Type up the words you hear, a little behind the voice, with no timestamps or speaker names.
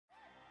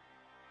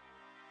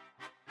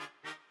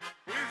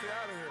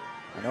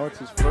I know it's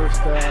his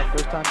first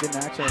time getting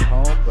action at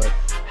home, but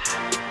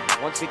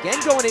once again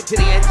going into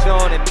the end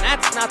zone, and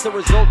that's not the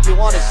result you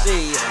want to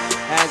see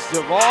as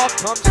DeVeau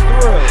comes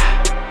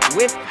through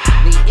with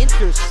the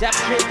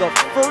interception, the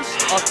first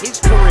of his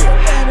career.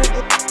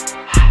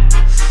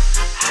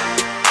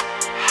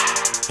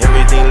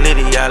 Everything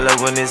litty, I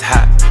love when it's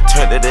hot.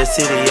 Turned to the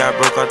city, I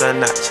broke out the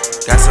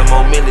notch. Got some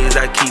more millies,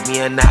 I keep me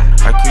a knot.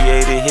 I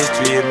created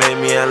history, it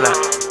made me a lot.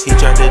 He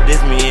tried to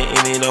diss me and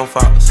any no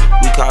false.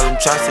 We call them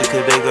chopsticks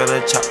cause they gonna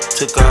chop.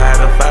 Took her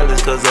out of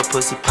filers cause her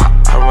pussy pop.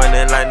 I run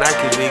it like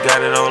Nike, we got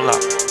it on lock.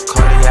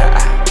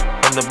 Cardiac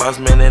eye, I'm the boss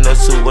man in a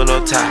suit with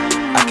no tie.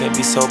 I can't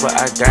be sober,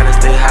 I gotta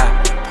stay high.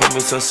 Put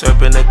me some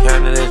syrup in the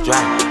can and it's dry.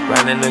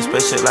 Riding in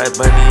special like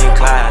Bunny and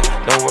Clyde.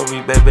 Don't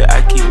worry baby,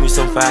 I keep me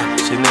some fire.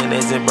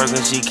 Shenanigans and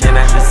burgers, she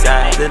cannot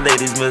decide. The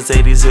ladies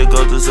Mercedes will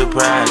go to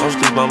surprise. Don't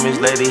sleep on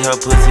Miss Lady, her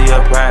pussy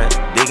her pride.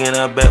 Digging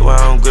her back while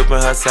I'm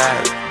gripping her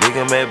sides.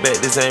 Digging back,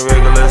 this ain't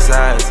regular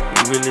size.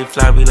 You really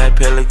fly, be like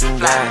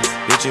pelican guys.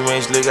 Bitch, you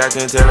ain't slick, I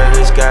can tell her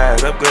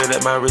disguise. Upgrade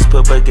at my wrist,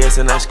 put her gas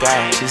in the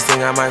sky. She think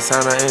I might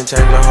sign her and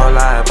change her whole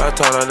life. I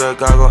told her to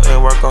goggle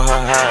and work on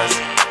her eyes.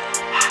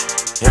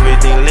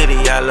 Everything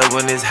litty, I love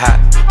when it's hot.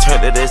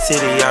 Turned to the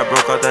city, I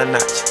broke out the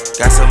notch.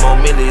 Got some more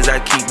millies, I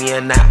keep me a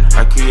knot.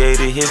 I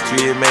created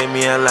history, it made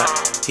me a lot.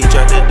 He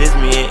tried to diss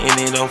me and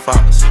any no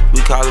false.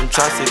 We call them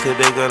chopsticks cause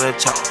they gonna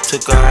chop.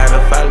 Took her out of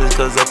filers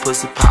cause her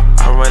pussy pop.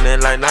 I run it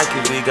like Nike,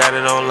 we got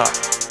it on lock.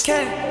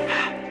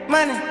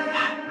 Money, money,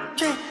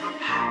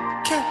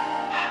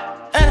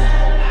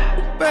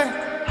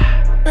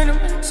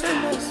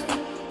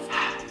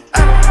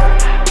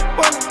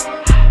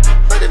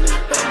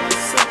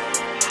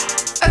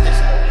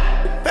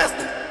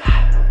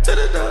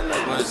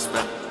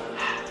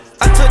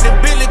 I took the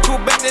Billy cool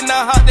back, then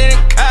I hopped in the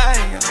car.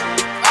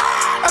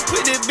 I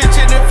put this bitch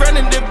in front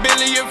of the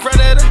Billy in front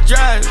of the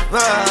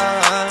driver.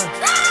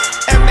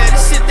 And man,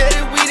 this shit that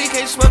is weed, it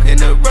can't smoke in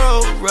the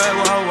road, right?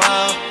 Wow,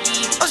 wow.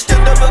 I'm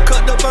still double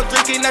cut up, I'm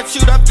drinking, I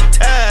shoot off the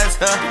tires,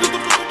 huh?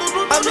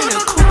 I'm in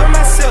the coupe by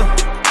myself.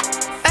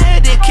 I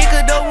had that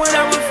kicker though when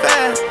I was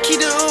fast. Key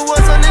the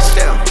was on the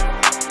shelf.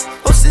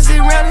 Hostess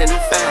around in the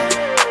fan.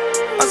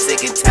 I'm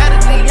sick and tired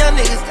of these young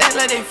niggas act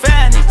like they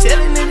fine and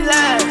telling them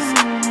lies.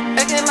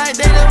 Acting like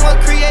they the one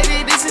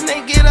created this and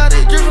they get all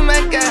this drip from my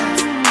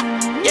guys.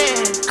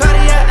 Yeah,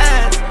 Cartier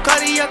eyes,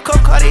 Cartier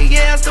coat,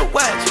 Cartier has to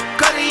watch.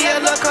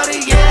 Cartier look,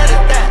 Cartier the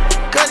thigh.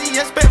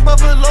 Cartier spec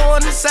buffalo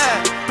on the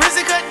side.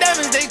 Prison cut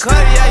diamonds, they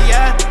Cartier,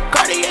 yeah.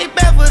 Cartier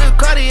bad for the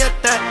Cartier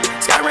thigh.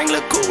 Sky ring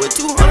look cool with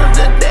 200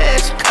 the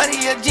dash.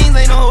 Cartier jeans,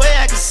 ain't no way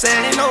I can say.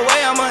 Ain't no way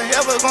I'm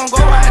ever gon' go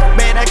out.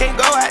 Man, I can't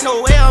go out,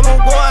 no way I'm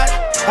gon' go out.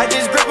 I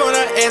just grip on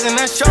her ass and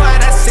I show her.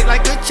 I sit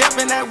like a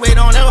champ and I wait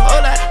on her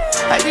whole lot.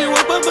 I just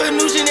whip up a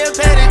new Chanel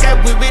paddock. I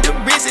whip with the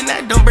wrist and I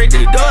don't break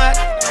the door out.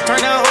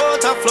 Turn the whole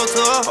top floor to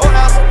a whole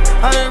house.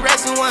 100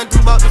 racks and 1 2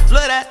 about the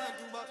flood out.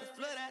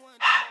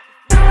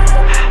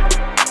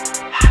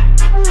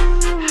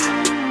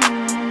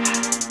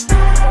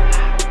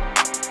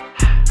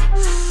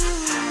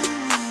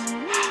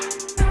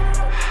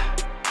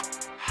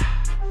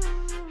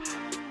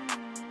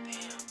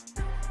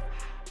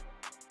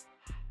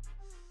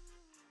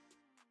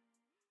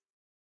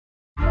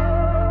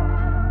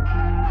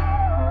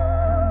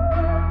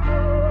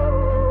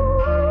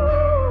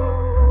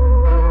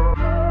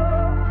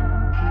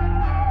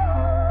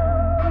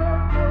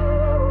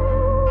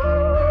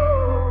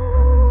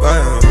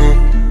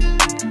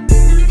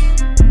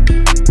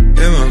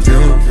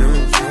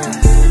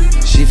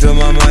 Fill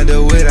my mind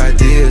up with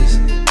ideas.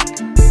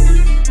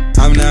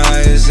 I'm the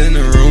highest in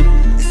the room.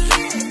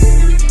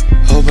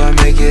 Hope I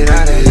make it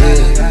out of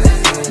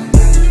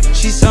here.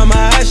 She saw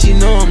my eyes, she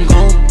know I'm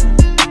gone.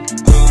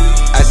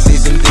 I see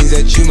some things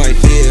that you might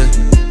fear.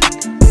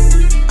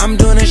 I'm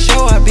doing a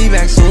show, I'll be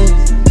back soon.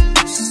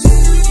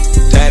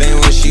 That ain't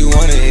what she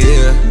wanna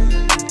hear.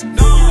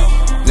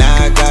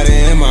 Now I got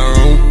it in my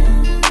room.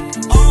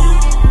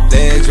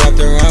 Legs wrapped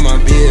around my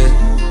beard.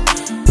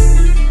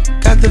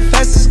 Got the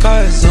fastest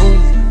car, Zoom.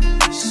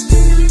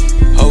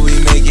 Hope we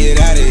make it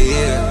out of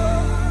here.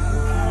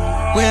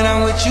 When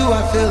I'm with you,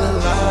 I feel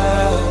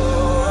alive.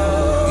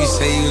 You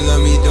say you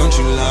love me, don't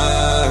you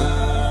lie?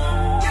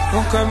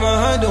 Won't cry my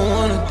heart, don't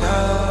wanna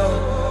die.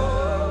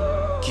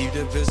 Keep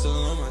the pistol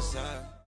on my side.